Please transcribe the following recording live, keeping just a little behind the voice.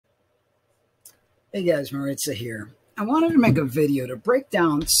Hey guys, Maritza here. I wanted to make a video to break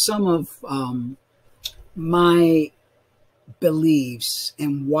down some of my beliefs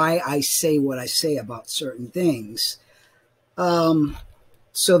and why I say what I say about certain things, um,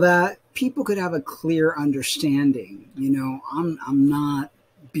 so that people could have a clear understanding. I'm not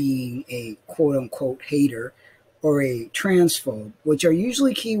being a quote unquote hater or a transphobe, which are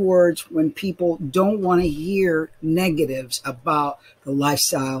usually keywords when people don't want to hear negatives about the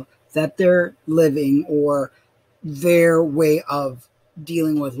lifestyle that they're living or their way of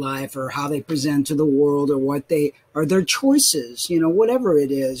dealing with life or how they present to the world or what they are their choices, whatever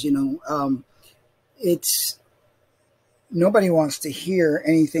it is. It's nobody wants to hear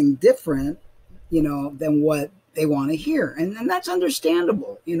anything different, than what they want to hear. And that's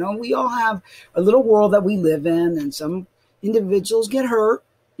understandable. We all have a little world that we live in, and some individuals get hurt.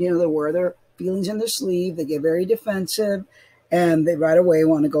 They wear their feelings in their sleeve, they get very defensive, and they right away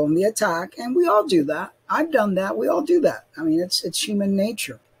want to go on the attack. And we all do that. I've done that. We all do that. I mean, it's human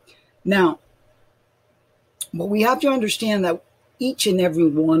nature. Now, but we have to understand that each and every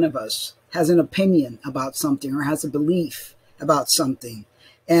one of us has an opinion about something or has a belief about something.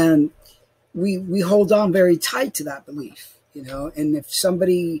 And we hold on very tight to that belief, and if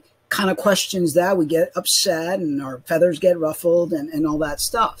somebody kind of questions that, we get upset and our feathers get ruffled and all that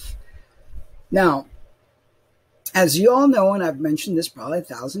stuff. Now, as you all know, and I've mentioned this probably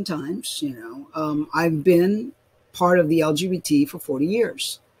 1,000 times, I've been part of the LGBT for 40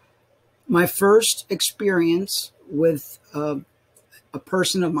 years. My first experience with a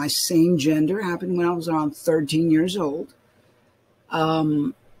person of my same gender happened when I was around 13 years old.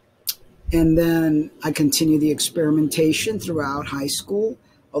 And then I continued the experimentation throughout high school.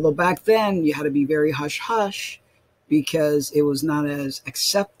 Although back then you had to be very hush hush because it was not as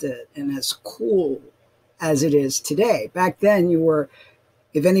accepted and as cool as it is today. Back then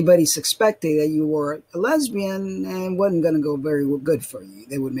if anybody suspected that you were a lesbian, it wasn't going to go very good for you.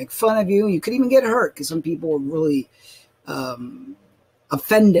 They would make fun of you. You could even get hurt because some people were really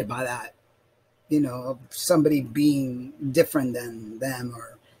offended by that, of somebody being different than them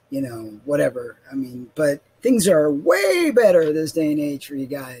or, whatever. I mean, but things are way better this day and age for you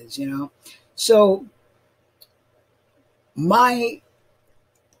guys, So my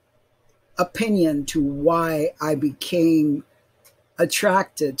opinion to why I became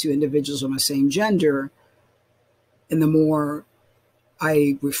attracted to individuals of my same gender, and the more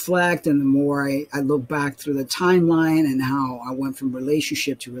I reflect and the more I look back through the timeline and how I went from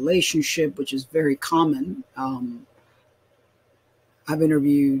relationship to relationship, which is very common. I've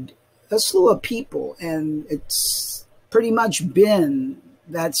interviewed a slew of people, and it's pretty much been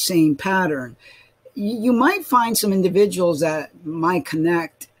that same pattern. You might find some individuals that might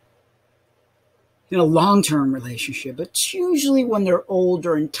connect in a long-term relationship, but it's usually when they're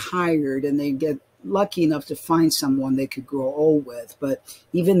older and tired and they get lucky enough to find someone they could grow old with. But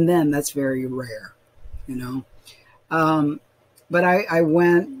even then, that's very rare, But I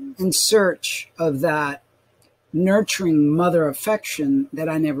went in search of that nurturing mother affection that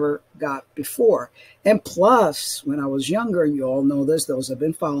I never got before. And plus, when I was younger, you all know this, those who have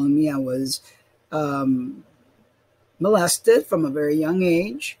been following me, I was molested from a very young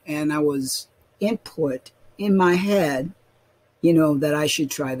age, and I was input in my head, that I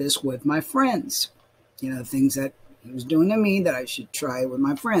should try this with my friends, things that he was doing to me that I should try with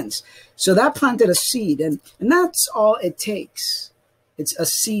my friends. So that planted a seed, and that's all it takes. It's a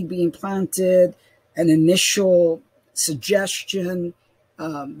seed being planted, an initial suggestion.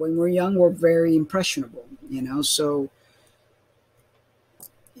 When we're young, we're very impressionable, so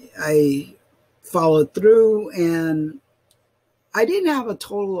I followed through, and I didn't have a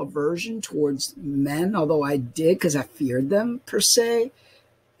total aversion towards men, although I did because I feared them per se.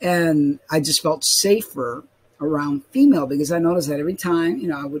 And I just felt safer around female because I noticed that every time,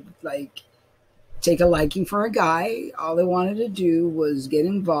 I would take a liking for a guy, all they wanted to do was get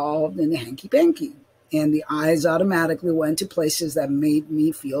involved in the hanky-panky. And the eyes automatically went to places that made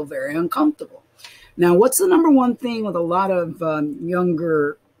me feel very uncomfortable. Now, what's the number one thing with a lot of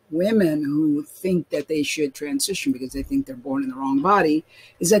younger women who think that they should transition because they think they're born in the wrong body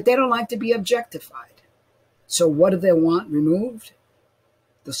is that they don't like to be objectified. So what do they want removed?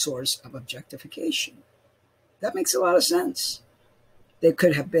 The source of objectification. That makes a lot of sense. They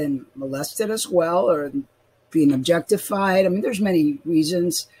could have been molested as well or being objectified. I mean, there's many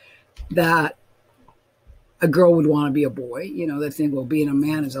reasons that a girl would want to be a boy. They think, well, being a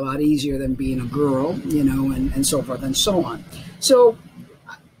man is a lot easier than being a girl, and so forth and so on. So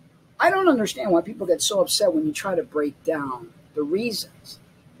I don't understand why people get so upset when you try to break down the reasons.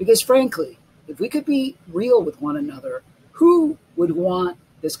 Because frankly, if we could be real with one another, who would want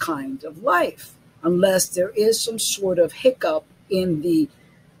this kind of life? unless there is some sort of hiccup in the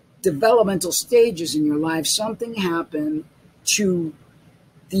developmental stages in your life. Something happened to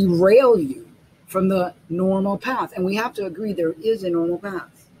derail you from the normal path. And we have to agree there is a normal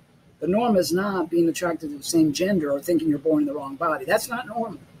path. The norm is not being attracted to the same gender or thinking you're born in the wrong body. That's not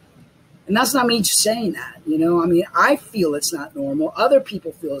normal. And that's not me just saying that, you know. I mean, I feel it's not normal. Other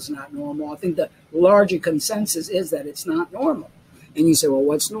people feel it's not normal. I think the larger consensus is that it's not normal. And you say, well,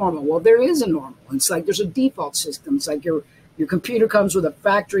 what's normal? Well, there is a normal. It's like there's a default system. It's like your computer comes with a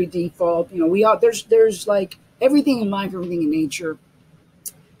factory default. You know, there's like everything in life, everything in nature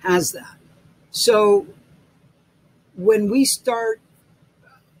has that. So when we start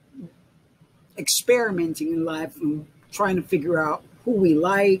experimenting in life and trying to figure out who we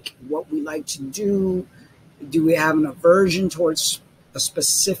like, what we like to do we have an aversion towards a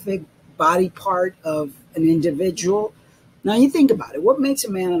specific body part of an individual? Now you think about it. What makes a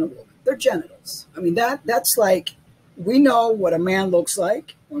man and a woman? Their genitals. I mean, that's like, we know what a man looks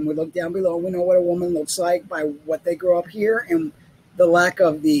like when we look down below. We know what a woman looks like by what they grow up here and the lack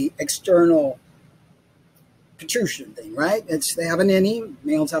of the external protrusion thing, right? They have an innie,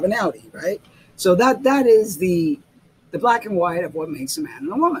 males have an outie, right? So that is the black and white of what makes a man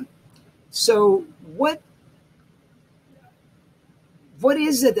and a woman. So what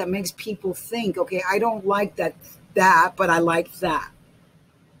is it that makes people think, okay, I don't like that, but I like that?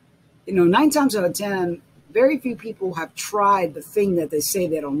 You know, 9 times out of 10, very few people have tried the thing that they say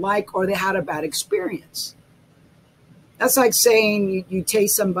they don't like, or they had a bad experience. That's like saying you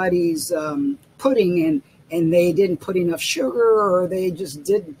taste somebody's pudding and they didn't put enough sugar, or they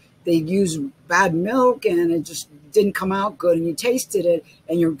used bad milk and it just didn't come out good, and you tasted it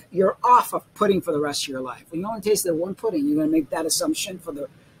and you're off of pudding for the rest of your life. When you only tasted one pudding, you're going to make that assumption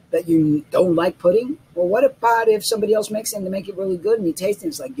that you don't like pudding? Well, what about if somebody else makes it and they make it really good and you taste it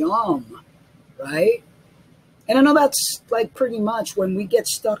and it's like, yum, right? And I know that's like pretty much when we get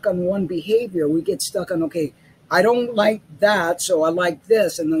stuck on one behavior, we get stuck on, okay, I don't like that, so I like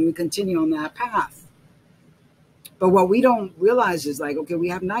this, and then we continue on that path. But what we don't realize is like, okay, we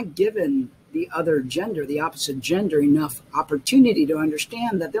have not given the other gender, the opposite gender, enough opportunity to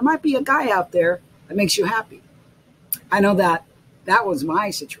understand that there might be a guy out there that makes you happy. I know that was my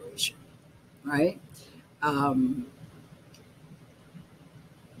situation, right?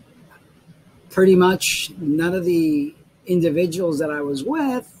 Pretty much none of the individuals that I was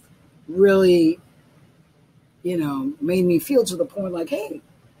with really, you know, made me feel to the point like, hey,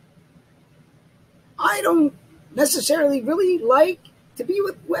 I don't necessarily really like to be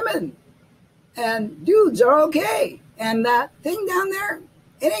with women, and dudes are okay. And that thing down there,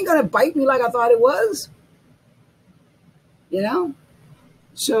 it ain't gonna bite me like I thought it was, you know?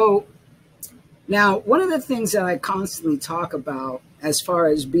 So now, one of the things that I constantly talk about as far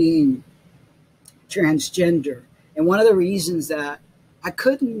as being transgender, and one of the reasons that I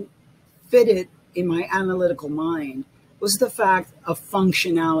couldn't fit it in my analytical mind, was the fact of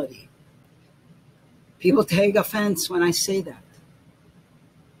functionality. People take offense when I say that.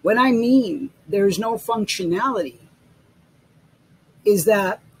 When I mean there's no functionality, is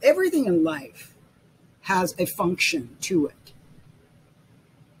that everything in life has a function to it.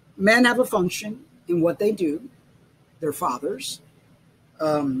 Men have a function in what they do. They're fathers.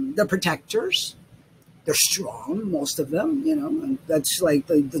 They're protectors. They're strong, most of them, you know, and that's like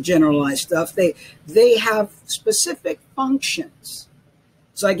the generalized stuff. They have specific functions.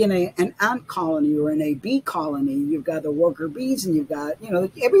 It's like in an ant colony or in a bee colony, you've got the worker bees and you've got, you know,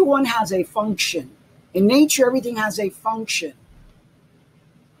 everyone has a function. In nature, everything has a function.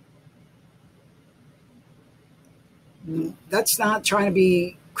 That's not trying to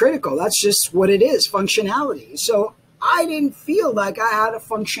be critical. That's just what it is, functionality. So I didn't feel like I had a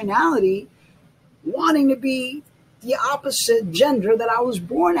functionality wanting to be the opposite gender that I was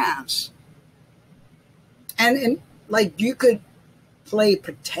born as. And like you could play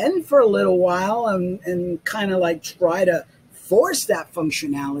pretend for a little while and kind of like try to force that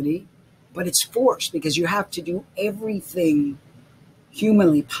functionality, but it's forced because you have to do everything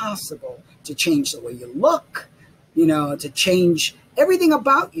humanly possible to change the way you look, you know, to change everything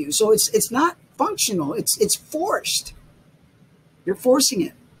about you. So it's not functional, it's forced. You're forcing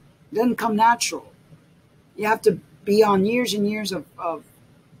it. It doesn't come natural. You have to be on years and years of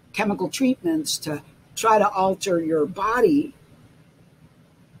chemical treatments to try to alter your body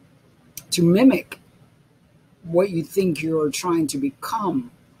to mimic what you think you're trying to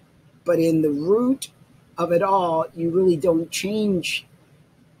become. But in the root of it all, you really don't change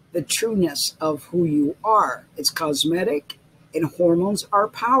the trueness of who you are. It's cosmetic, and hormones are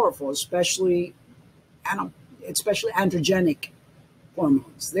powerful, especially androgenic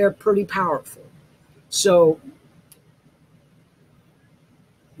hormones. They're pretty powerful. So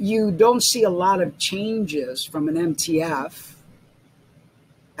you don't see a lot of changes from an MTF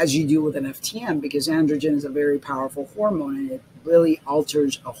as you do with an FTM, because androgen is a very powerful hormone and it really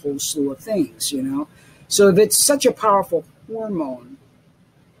alters a whole slew of things, you know? So if it's such a powerful hormone,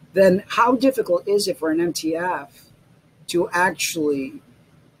 then how difficult is it for an MTF to actually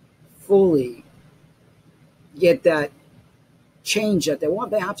fully get that change that they want?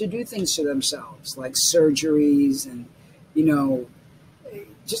 They have to do things to themselves, like surgeries and, you know,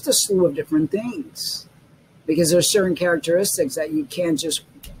 just a slew of different things. Because there's certain characteristics that you can't just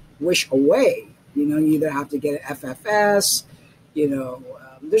wish away. You know, you either have to get an FFS, you know,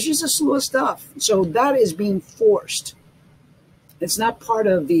 there's just a slew of stuff. So that is being forced. It's not part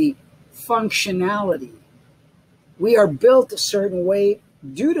of the functionality. We are built a certain way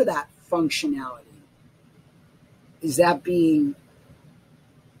due to that functionality. Is that being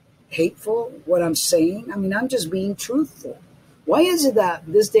hateful, what I'm saying? I mean, I'm just being truthful. Why is it that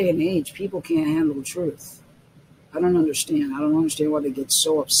this day and age people can't handle truth? I don't understand. I don't understand why they get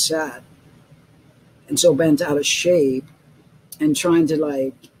so upset and so bent out of shape and trying to,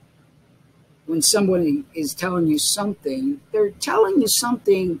 like, when somebody is telling you something, they're telling you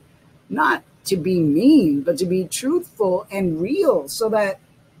something not to be mean, but to be truthful and real so that,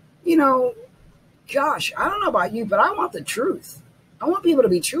 you know, gosh, I don't know about you, but I want the truth. I want people to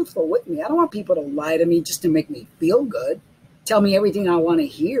be truthful with me. I don't want people to lie to me just to make me feel good, tell me everything I want to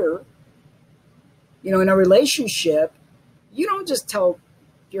hear. You know, in a relationship, you don't just tell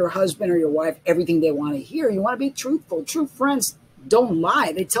your husband or your wife everything they want to hear. You want to be truthful. True friends don't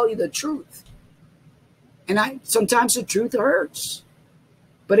lie. They tell you the truth. And sometimes the truth hurts,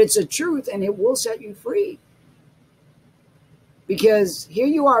 but it's a truth and it will set you free. Because here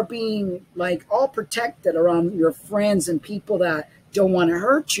you are being like all protected around your friends and people that don't want to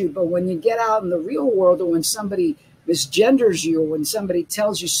hurt you. But when you get out in the real world, or when somebody misgenders you, or when somebody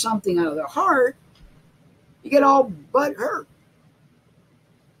tells you something out of their heart, you get all butt hurt.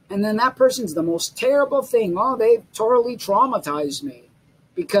 And then that person's the most terrible thing. Oh, they totally traumatized me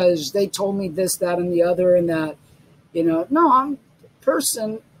because they told me this, that, and the other, and that, you know. No,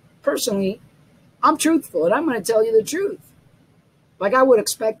 personally, I'm truthful, and I'm going to tell you the truth. Like I would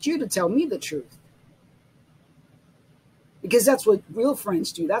expect you to tell me the truth. Because that's what real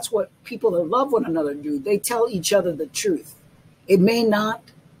friends do. That's what people that love one another do. They tell each other the truth. It may not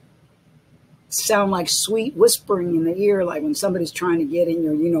sound like sweet whispering in the ear, like when somebody's trying to get in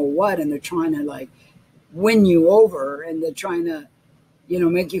your you know what, and they're trying to like win you over, and they're trying to, you know,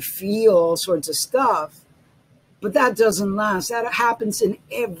 make you feel all sorts of stuff. But that doesn't last. That happens in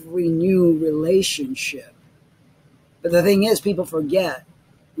every new relationship. But the thing is, people forget,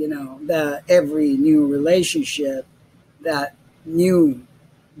 you know, that every new relationship, that new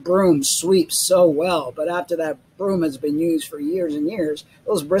broom sweeps so well. But after that broom has been used for years and years,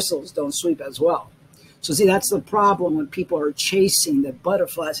 those bristles don't sweep as well. So see, that's the problem when people are chasing the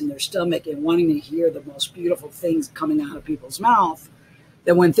butterflies in their stomach and wanting to hear the most beautiful things coming out of people's mouth,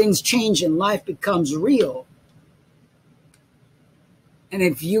 that when things change and life becomes real, and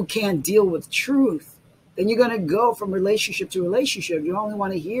if you can't deal with truth, then you're going to go from relationship to relationship. You only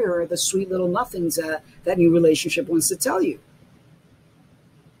want to hear the sweet little nothings that that new relationship wants to tell you.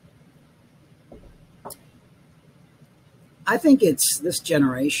 I think it's this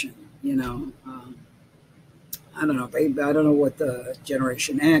generation, you know. I don't know, babe. I don't know what the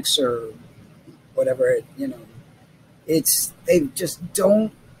Generation X or whatever, you know. They just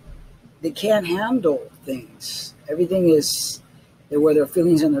don't, they can't handle things. Everything is, they wear their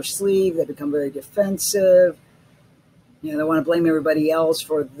feelings on their sleeve. They become very defensive. You know, they want to blame everybody else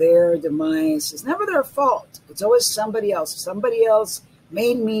for their demise. It's never their fault. It's always somebody else. Somebody else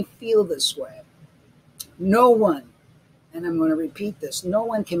made me feel this way. No one, and I'm going to repeat this, no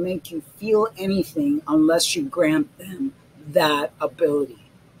one can make you feel anything unless you grant them that ability.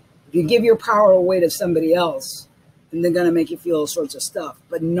 If you give your power away to somebody else, then they're going to make you feel all sorts of stuff.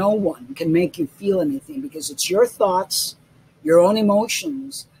 But no one can make you feel anything because it's your thoughts, your own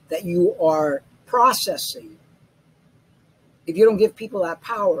emotions that you are processing. If you don't give people that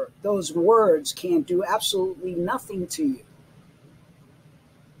power, those words can't do absolutely nothing to you.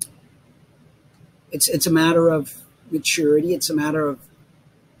 It's a matter of maturity. It's a matter of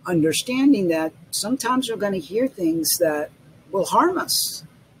understanding that sometimes we're going to hear things that will harm us,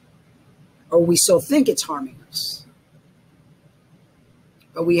 or we so think it's harming us.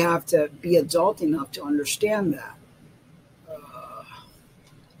 But we have to be adult enough to understand that.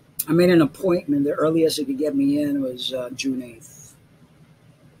 I made an appointment. The earliest it could get me in was June 8th.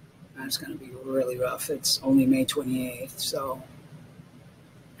 That's going to be really rough. It's only May 28th. So,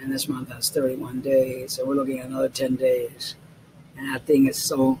 and this month has 31 days, so we're looking at another 10 days. And that thing is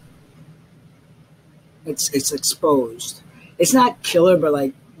so, it's exposed. It's not killer, but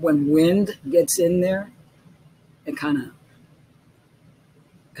like when wind gets in there, it kind of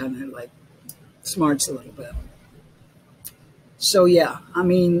like smarts a little bit. So yeah, I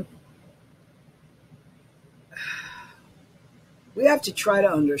mean, we have to try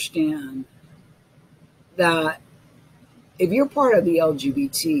to understand that if you're part of the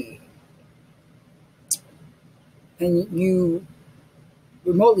LGBT and you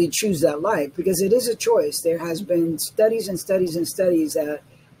remotely choose that life, because it is a choice. There has been studies and studies and studies that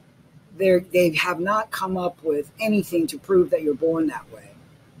they have not come up with anything to prove that you're born that way.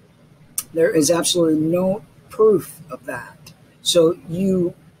 There is absolutely no proof of that. So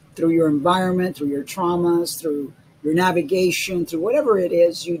you, through your environment, through your traumas, through your navigation, through whatever it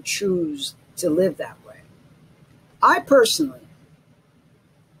is, you choose to live that way. I personally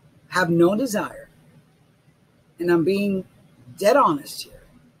have no desire, and I'm being dead honest here,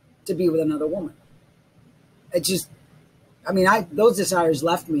 to be with another woman. It just, I mean, those desires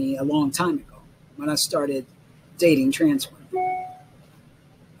left me a long time ago when I started dating trans women.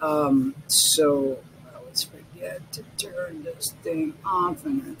 So I always forget to turn this thing off,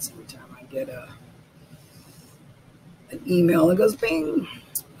 and then sometime I get an email that goes bing.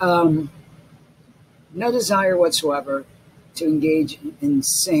 No desire whatsoever to engage in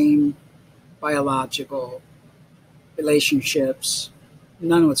same biological relationships,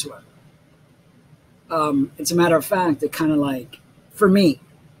 none whatsoever. It's a matter of fact, it kind of like, for me,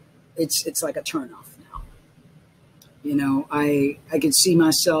 it's like a turnoff now. You know, I could see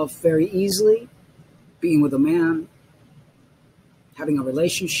myself very easily being with a man, having a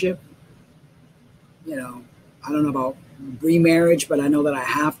relationship. You know, I don't know about remarriage, but I know that I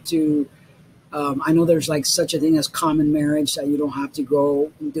have to. I know there's like such a thing as common marriage, that you don't have to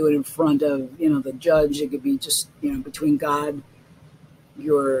go and do it in front of, you know, the judge. It could be just, you know, between God,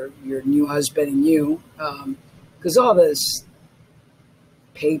 your new husband, and you, because all this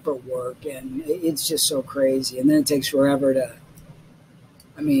paperwork, and it's just so crazy. And then it takes forever to,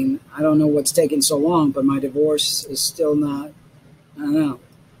 I mean, I don't know what's taking so long, but my divorce is still not, I don't know.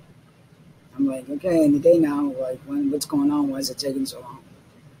 I'm like, okay, in the day now, like, what's going on? Why is it taking so long?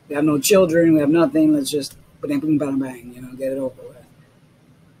 We have no children. We have nothing. Let's just bang, bang, bang, bang, you know, get it over with.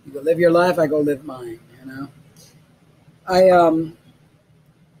 You go live your life. I go live mine, you know.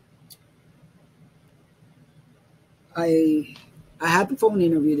 I had the phone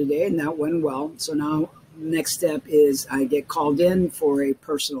interview today, and that went well. So now next step is I get called in for a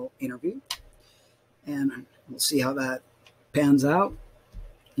personal interview, and we'll see how that pans out.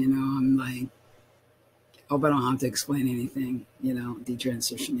 You know, I'm like, hope I don't have to explain anything, you know,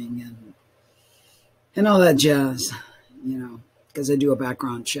 detransitioning and all that jazz, you know, because I do a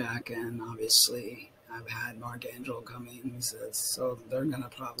background check, and obviously I've had Maritza Cummings, so they're going to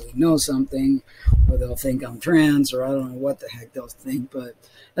probably know something, or they'll think I'm trans, or I don't know what the heck they'll think, but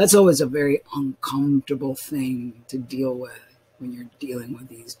that's always a very uncomfortable thing to deal with when you're dealing with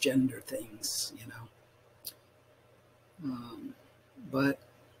these gender things, you know. But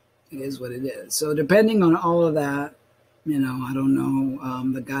it is what it is. So depending on all of that, you know, I don't know.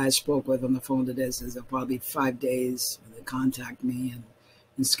 The guy I spoke with on the phone today says it'll probably be 5 days when they contact me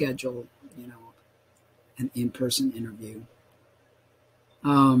and schedule, you know, an in-person interview.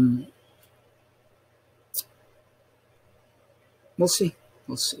 We'll see.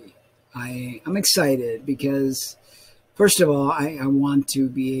 We'll see. I'm excited because, first of all, I want to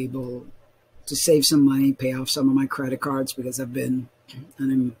be able to save some money, pay off some of my credit cards, because I've been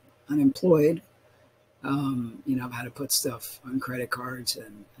unemployed. You know, I've had to put stuff on credit cards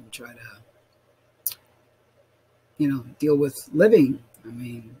and try to, you know, deal with living. I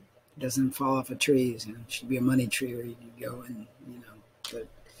mean, it doesn't fall off of trees. You know, it should be a money tree where you can go and, you know, but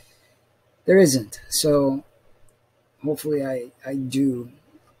there isn't. So hopefully I do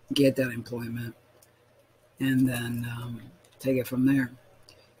get that employment and then take it from there.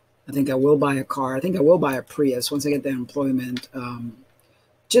 I think I will buy a car. I think I will buy a Prius once I get that employment.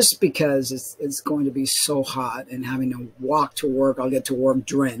 Just because it's going to be so hot, and having to walk to work, I'll get to work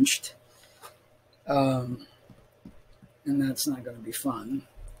drenched. And that's not going to be fun.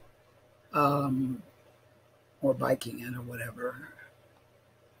 Or biking in or whatever.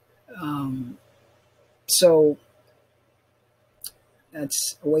 So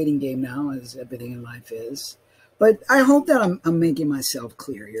that's a waiting game now, as everything in life is. But I hope that I'm making myself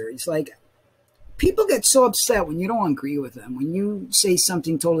clear here. It's like, people get so upset when you don't agree with them, when you say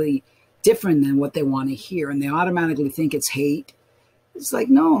something totally different than what they want to hear, and they automatically think it's hate. It's like,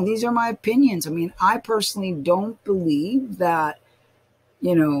 no, these are my opinions. I mean, I personally don't believe that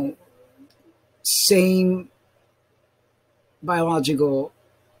you know, same biological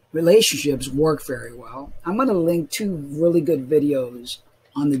relationships work very well. I'm going to link 2 really good videos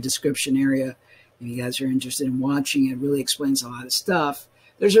on the description area. If you guys are interested in watching it, really explains a lot of stuff.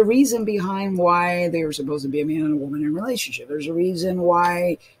 There's a reason behind why they were supposed to be a man and a woman in a relationship. There's a reason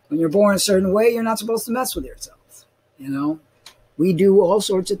why when you're born a certain way, you're not supposed to mess with yourself. You know, we do all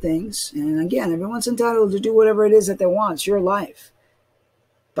sorts of things. And again, everyone's entitled to do whatever it is that they want. It's your life.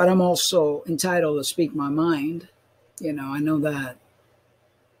 But I'm also entitled to speak my mind. You know, I know that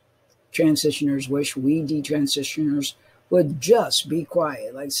transitioners wish we detransitioners would just be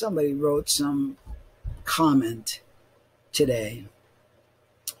quiet. Like somebody wrote some comment today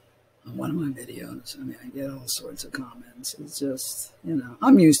on one of my videos. I mean, I get all sorts of comments. It's just, you know,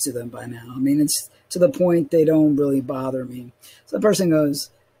 I'm used to them by now. I mean, it's to the point they don't really bother me. So the person goes,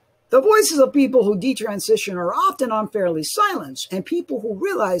 the voices of people who detransition are often unfairly silenced, and people who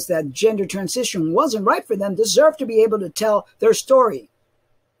realize that gender transition wasn't right for them deserve to be able to tell their story.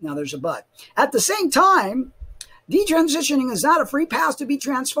 Now there's a but. At the same time, detransitioning is not a free pass to be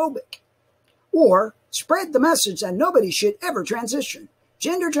transphobic or spread the message that nobody should ever transition.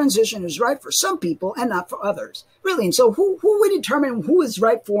 Gender transition is right for some people and not for others. Really, and so who would determine who is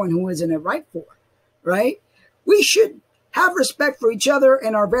right for and who isn't it right for, right? We should have respect for each other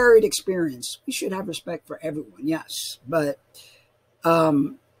and our varied experience. We should have respect for everyone, yes. But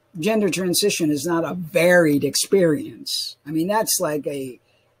gender transition is not a varied experience. I mean, that's like a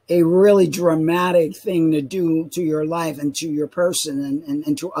really dramatic thing to do to your life and to your person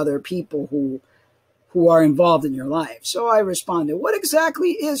and to other people who are involved in your life. So I responded, what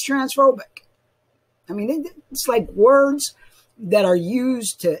exactly is transphobic? I mean, it's like words that are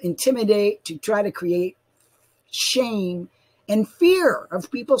used to intimidate, to try to create shame and fear of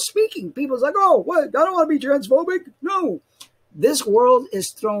people speaking. People's like, oh, what? I don't want to be transphobic. No. This world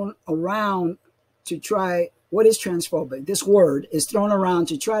is thrown around to try. What is transphobic? This word is thrown around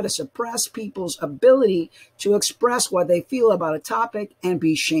to try to suppress people's ability to express what they feel about a topic and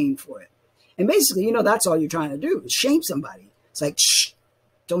be shamed for it. And basically, you know, that's all you're trying to do is shame somebody. It's like, shh,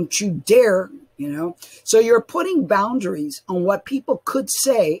 don't you dare, you know. So you're putting boundaries on what people could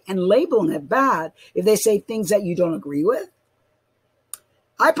say and labeling it bad if they say things that you don't agree with.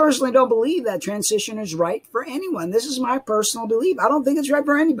 I personally don't believe that transition is right for anyone. This is my personal belief. I don't think it's right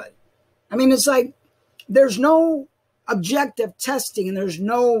for anybody. I mean, it's like there's no objective testing and there's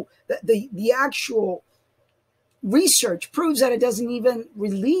no, the actual research proves that it doesn't even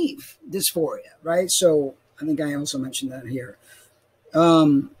relieve dysphoria, right? So I think I also mentioned that here.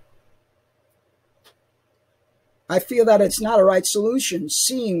 I feel that it's not a right solution,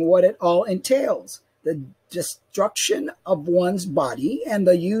 seeing what it all entails. The destruction of one's body and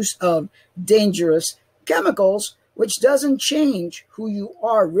the use of dangerous chemicals, which doesn't change who you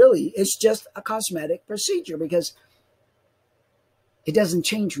are really. It's just a cosmetic procedure because it doesn't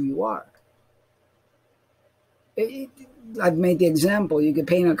change who you are. I've made the example, you could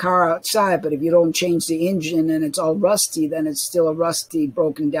paint a car outside, but if you don't change the engine and it's all rusty, then it's still a rusty,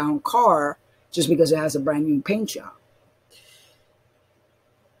 broken down car just because it has a brand new paint job.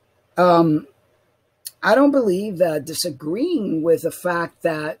 I don't believe that disagreeing with the fact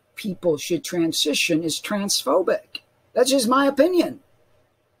that people should transition is transphobic. That's just my opinion.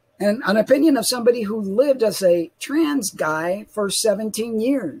 And an opinion of somebody who lived as a trans guy for 17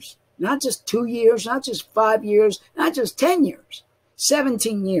 years. Not just 2 years, not just 5 years, not just 10 years,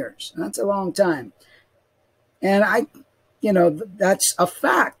 17 years. That's a long time. And that's a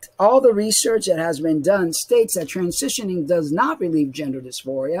fact. All the research that has been done states that transitioning does not relieve gender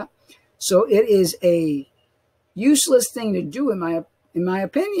dysphoria. So it is a useless thing to do in my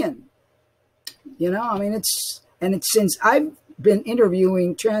opinion. You know, I mean, it's since I've been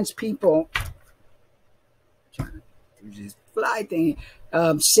interviewing trans people,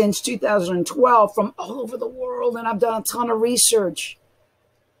 since 2012 from all over the world, and I've done a ton of research.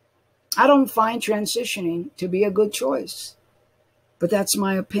 I don't find transitioning to be a good choice, but that's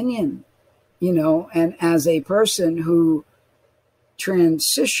my opinion, you know, and as a person who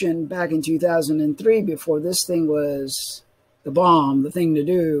transitioned back in 2003, before this thing was the bomb, the thing to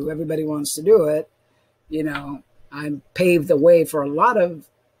do, everybody wants to do it, you know, I paved the way for a lot of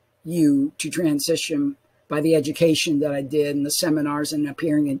you to transition by the education that I did and the seminars and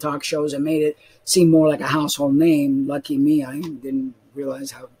appearing in talk shows and made it seem more like a household name. Lucky me, I didn't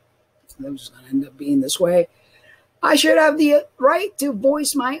realize how that was going to end up being this way. I should have the right to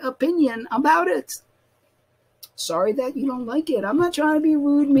voice my opinion about it. Sorry that you don't like it. I'm not trying to be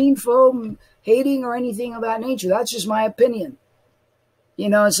rude, mean, phobe, hating or anything of that nature. That's just my opinion. You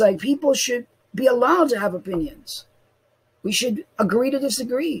know, it's like people should be allowed to have opinions. We should agree to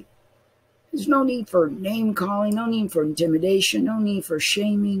disagree. There's no need for name calling, no need for intimidation, no need for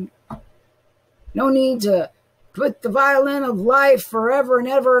shaming, no need to put the violin of life forever and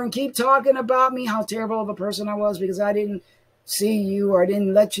ever and keep talking about me, how terrible of a person I was because I didn't see you or I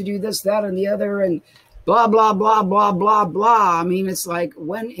didn't let you do this, that, and the other, and blah, blah, blah, blah, blah, blah. I mean, it's like,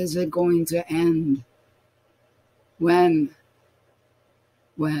 when is it going to end? When?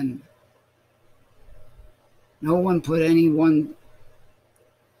 No one put any one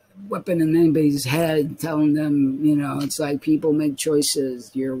weapon in anybody's head telling them, you know, it's like people make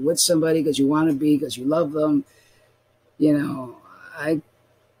choices. You're with somebody because you want to be, because you love them. You know,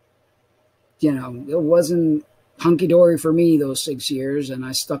 it wasn't hunky-dory for me those 6 years, and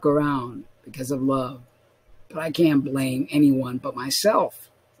I stuck around because of love. But I can't blame anyone but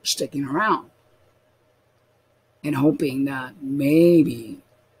myself for sticking around and hoping that maybe,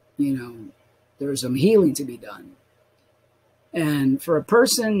 you know, there's some healing to be done. And for a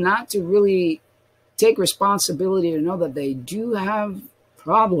person not to really take responsibility to know that they do have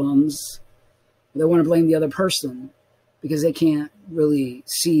problems, they want to blame the other person because they can't really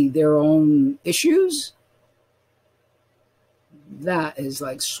see their own issues, that is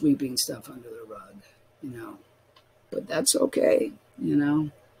like sweeping stuff under the rug, you know. But that's okay, you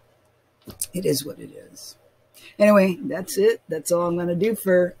know. It is what it is. Anyway, that's it. That's all I'm going to do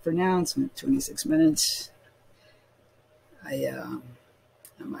for now. It's 26 minutes. I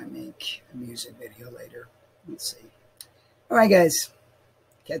might make a music video later. Let's see. All right, guys.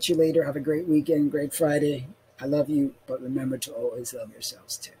 Catch you later. Have a great weekend, great Friday. I love you, but remember to always love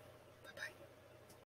yourselves too.